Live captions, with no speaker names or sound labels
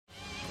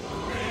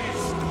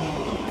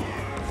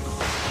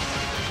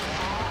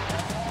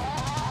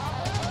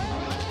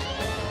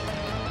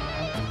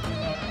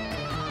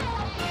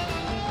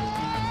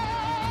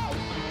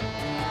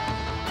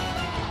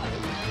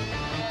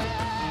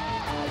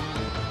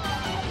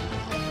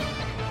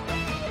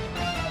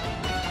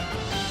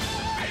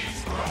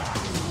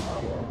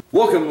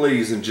Welcome,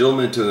 ladies and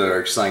gentlemen, to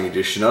another exciting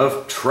edition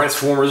of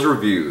Transformers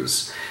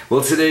Reviews.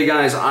 Well, today,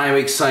 guys, I am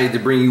excited to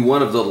bring you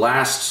one of the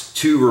last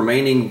two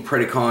remaining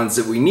Predacons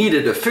that we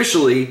needed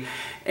officially,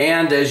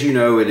 and as you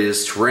know, it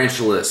is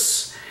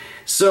Tarantulas.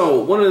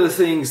 So, one of the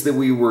things that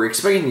we were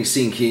expecting to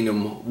see in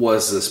Kingdom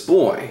was this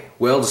boy.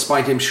 Well,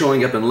 despite him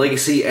showing up in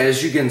Legacy,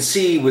 as you can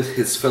see with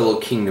his fellow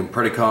Kingdom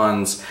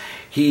Predacons,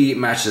 he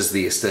matches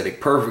the aesthetic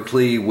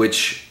perfectly,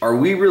 which, are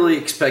we really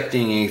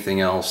expecting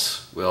anything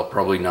else? Well,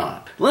 probably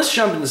not. Let's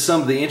jump into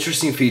some of the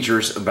interesting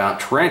features about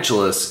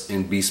Tarantulas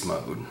in Beast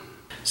Mode.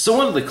 So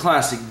one of the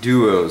classic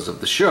duos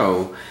of the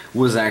show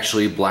was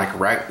actually Black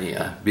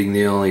Arachnia, being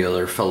the only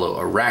other fellow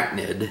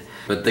arachnid,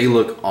 but they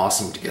look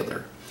awesome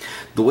together.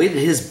 The way that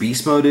his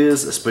Beast Mode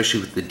is,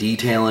 especially with the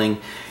detailing,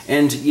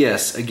 and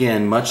yes,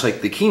 again, much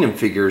like the Kingdom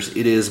figures,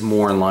 it is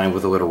more in line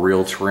with what a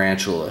real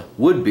tarantula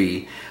would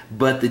be,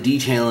 but the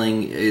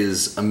detailing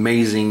is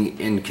amazing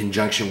in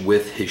conjunction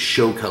with his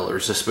show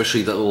colors,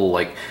 especially the little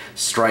like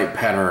stripe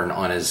pattern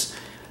on his,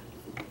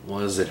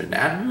 was it an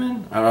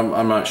abdomen?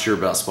 I'm not sure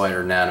about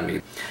spider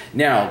anatomy.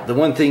 Now, the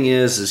one thing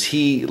is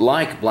he,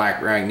 like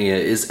Black Arachnia,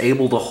 is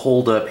able to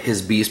hold up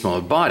his Beast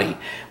Mode body,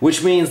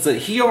 which means that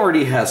he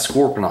already has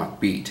Scorponok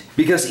beat,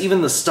 because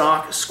even the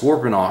stock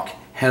Scorponok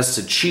has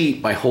to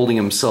cheat by holding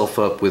himself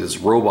up with his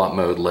robot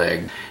mode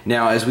leg.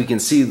 Now, as we can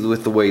see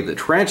with the way that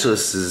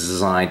Tarantulas is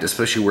designed,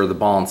 especially where the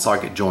ball and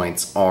socket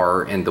joints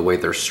are and the way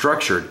they're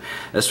structured,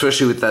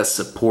 especially with that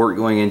support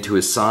going into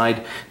his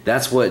side,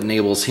 that's what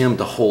enables him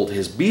to hold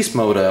his Beast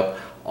Mode up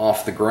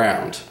off the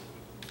ground.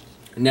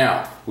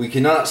 Now, we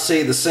cannot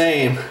say the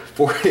same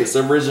for his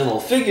original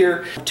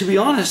figure. To be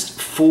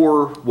honest,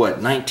 for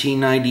what,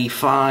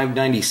 1995,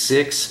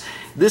 96,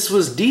 this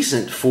was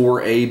decent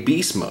for a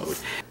Beast Mode.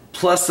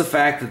 Plus the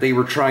fact that they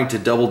were trying to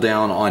double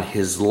down on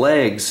his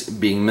legs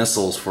being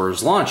missiles for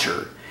his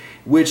launcher.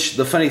 Which,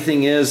 the funny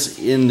thing is,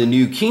 in the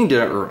new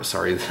Kingdom, or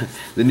sorry,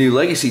 the new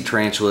Legacy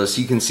Tarantulas,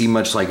 you can see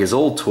much like his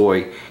old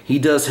toy, he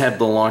does have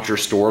the launcher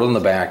stored on the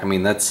back. I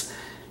mean, that's,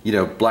 you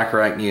know, Black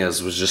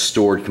Arachnia's was just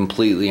stored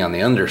completely on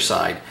the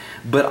underside.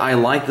 But I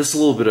like this a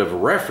little bit of a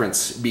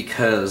reference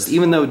because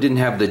even though it didn't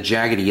have the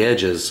jaggedy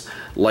edges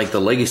like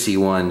the Legacy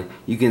one,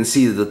 you can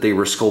see that they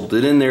were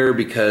sculpted in there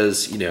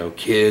because, you know,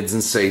 kids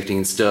and safety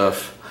and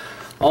stuff.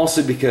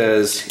 Also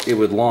because it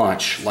would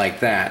launch like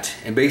that.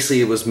 And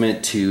basically it was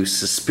meant to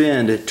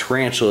suspend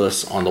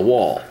Tarantulas on the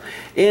wall.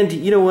 And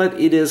you know what?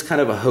 It is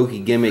kind of a hokey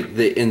gimmick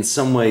that in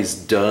some ways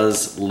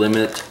does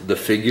limit the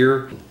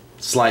figure.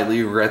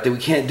 Slightly regret that we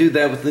can't do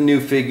that with the new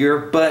figure,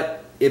 but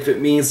if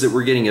it means that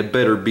we're getting a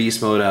better Beast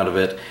Mode out of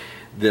it,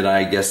 then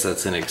I guess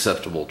that's an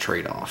acceptable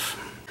trade-off.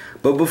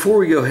 But before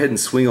we go ahead and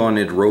swing on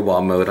into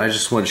robot mode, I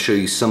just want to show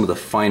you some of the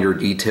finer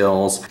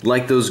details,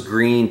 like those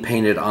green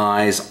painted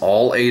eyes,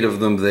 all 8 of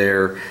them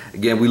there.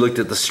 Again, we looked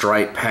at the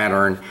stripe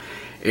pattern,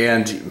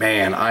 and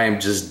man, I am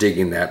just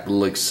digging that. It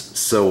looks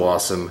so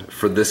awesome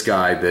for this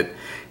guy that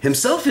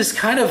himself is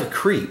kind of a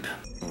creep.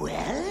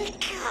 Welcome.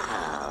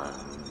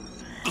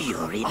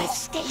 You're in a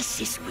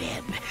stasis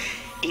web.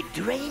 It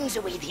drains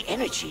away the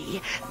energy,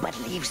 but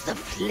leaves the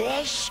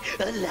flesh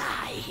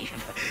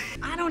alive.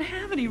 I don't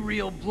have any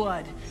real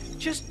blood,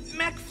 just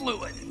mech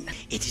fluid.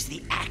 It is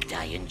the act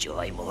I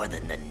enjoy more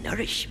than the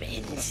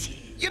nourishment.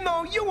 You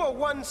know, you are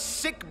one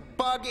sick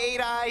bug,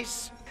 8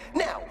 Eyes.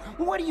 Now,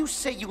 what do you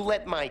say you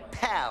let my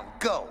pal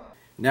go?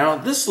 Now,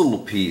 this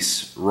little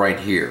piece right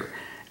here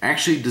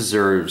actually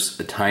deserves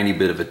a tiny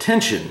bit of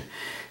attention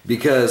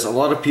because a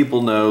lot of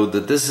people know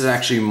that this is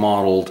actually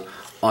modeled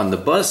on the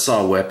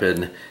buzzsaw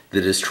weapon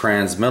that his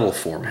Transmetal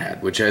form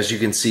had, which as you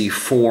can see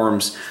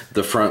forms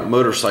the front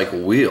motorcycle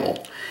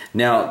wheel.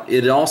 Now,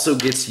 it also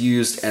gets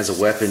used as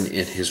a weapon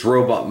in his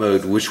robot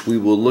mode, which we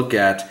will look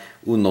at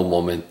uno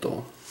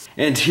momento.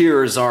 And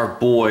here is our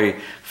boy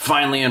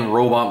finally in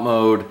robot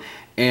mode,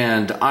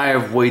 and I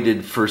have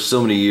waited for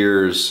so many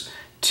years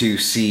to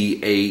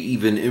see a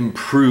even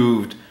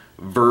improved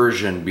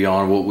version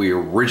beyond what we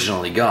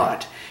originally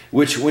got,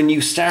 which when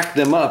you stack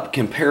them up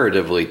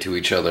comparatively to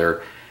each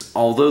other,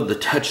 although the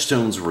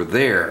touchstones were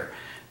there,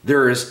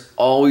 there is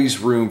always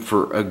room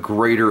for a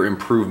greater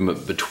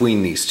improvement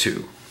between these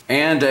two.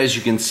 And as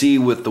you can see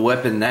with the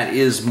weapon, that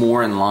is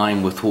more in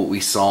line with what we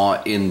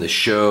saw in the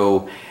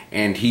show,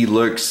 and he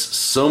looks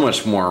so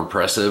much more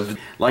impressive.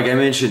 Like I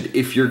mentioned,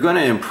 if you're going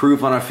to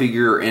improve on a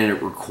figure and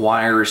it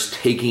requires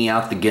taking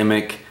out the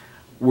gimmick,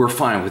 we're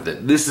fine with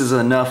it. This is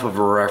enough of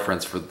a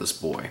reference for this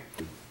boy.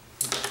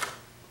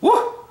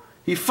 Woo!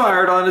 He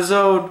fired on his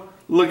own!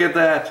 Look at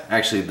that.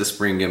 Actually, the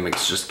spring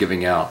gimmick's just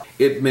giving out.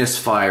 It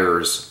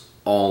misfires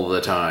all the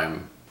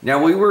time.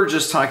 Now, we were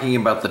just talking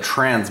about the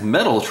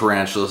Transmetal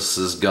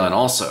Tarantulas' gun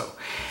also.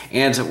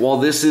 And while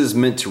this is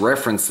meant to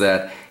reference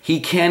that, he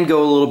can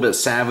go a little bit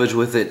savage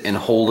with it and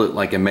hold it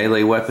like a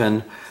melee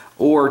weapon.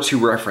 Or to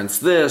reference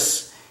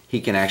this, he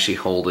can actually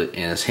hold it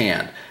in his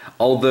hand.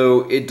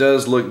 Although it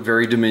does look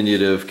very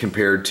diminutive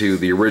compared to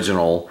the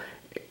original.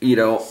 You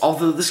know,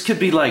 although this could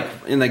be like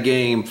in the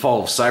game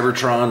Fall of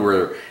Cybertron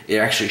where it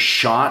actually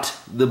shot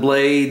the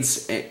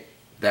blades,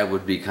 that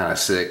would be kind of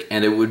sick.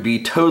 And it would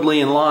be totally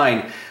in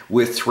line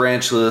with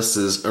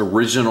Tarantulas'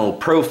 original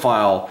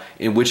profile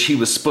in which he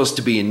was supposed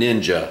to be a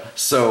ninja.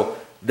 So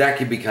that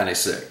could be kind of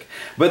sick.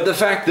 But the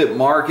fact that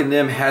Mark and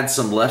them had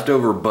some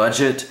leftover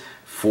budget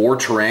for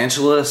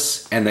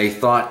Tarantulas and they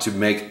thought to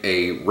make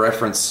a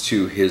reference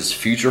to his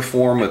future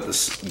form with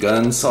this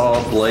gun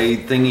saw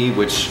blade thingy,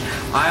 which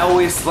I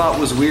always thought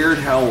was weird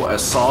how a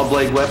saw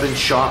blade weapon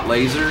shot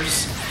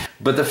lasers.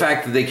 But the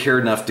fact that they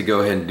cared enough to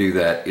go ahead and do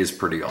that is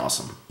pretty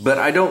awesome. But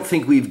I don't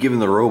think we've given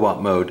the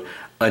robot mode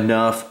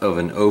enough of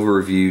an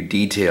overview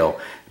detail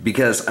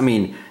because, I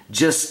mean,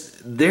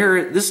 just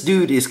there, this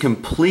dude is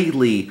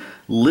completely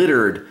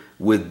littered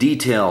with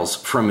details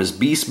from his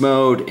beast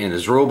mode and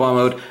his robot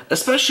mode,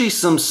 especially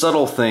some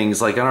subtle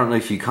things like, I don't know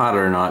if you caught it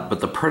or not, but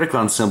the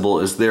Predacon symbol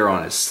is there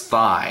on his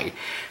thigh,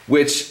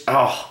 which,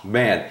 oh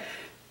man,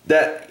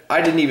 that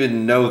I didn't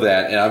even know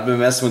that, and I've been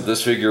messing with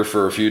this figure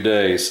for a few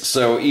days,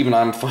 so even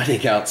I'm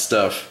finding out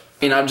stuff.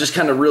 And I've just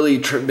kind of really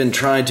been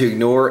trying to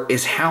ignore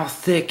is how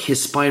thick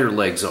his spider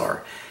legs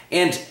are.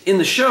 And in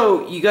the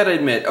show, you gotta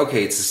admit,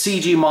 okay, it's a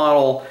CG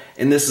model,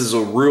 and this is a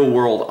real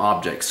world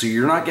object, so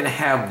you're not gonna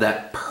have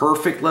that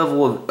perfect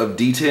level of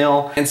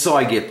detail, and so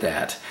I get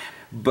that.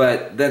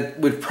 But that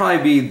would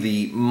probably be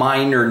the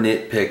minor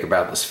nitpick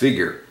about this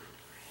figure.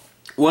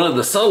 One of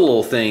the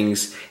subtle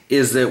things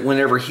is that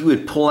whenever he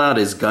would pull out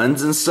his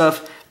guns and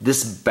stuff,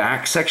 this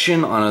back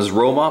section on his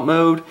robot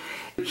mode,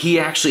 he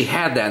actually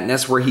had that, and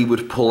that's where he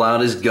would pull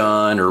out his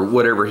gun or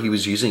whatever he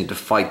was using to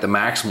fight the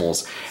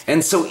Maximals.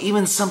 And so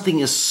even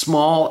something as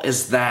small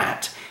as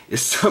that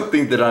is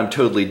something that I'm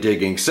totally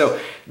digging. So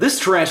this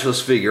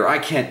Tarantulas figure, I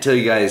can't tell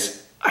you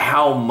guys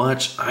how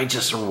much I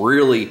just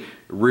really,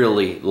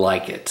 really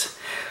like it.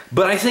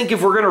 But I think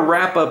if we're gonna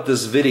wrap up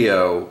this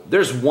video,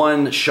 there's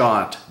one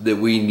shot that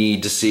we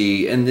need to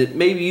see and that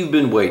maybe you've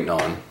been waiting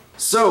on.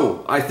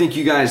 So I think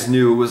you guys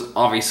knew it was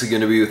obviously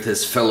gonna be with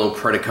his fellow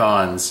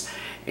Predacons.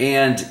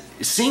 And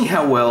seeing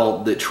how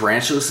well that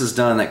Tarantulas has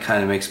done, that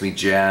kind of makes me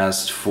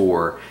jazzed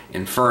for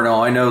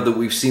Inferno. I know that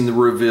we've seen the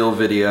reveal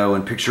video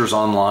and pictures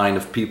online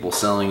of people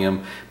selling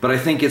him, but I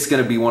think it's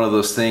going to be one of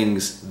those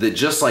things that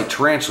just like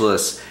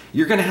Tarantulas,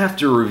 you're going to have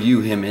to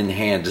review him in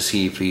hand to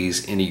see if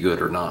he's any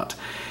good or not.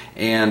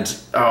 And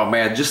oh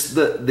man, just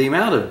the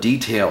amount of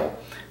detail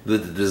that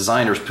the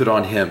designers put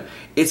on him,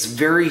 it's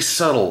very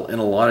subtle in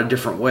a lot of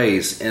different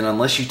ways, and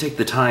unless you take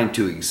the time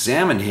to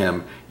examine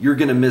him, you're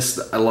going to miss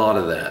a lot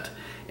of that.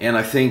 And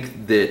I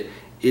think that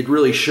it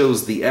really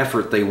shows the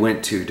effort they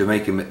went to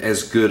make him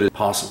as good as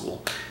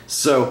possible.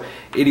 So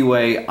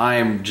anyway,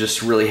 I'm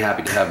just really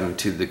happy to have him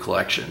to the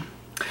collection.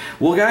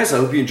 Well guys, I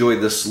hope you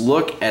enjoyed this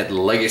look at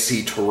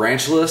Legacy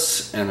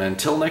Tarantulas, and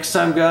until next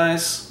time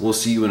guys, we'll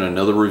see you in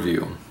another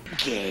review.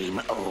 Game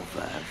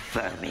over,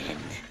 vermin.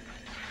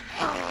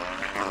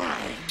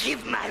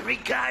 Give my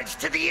regards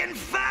to the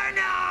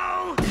Inferno!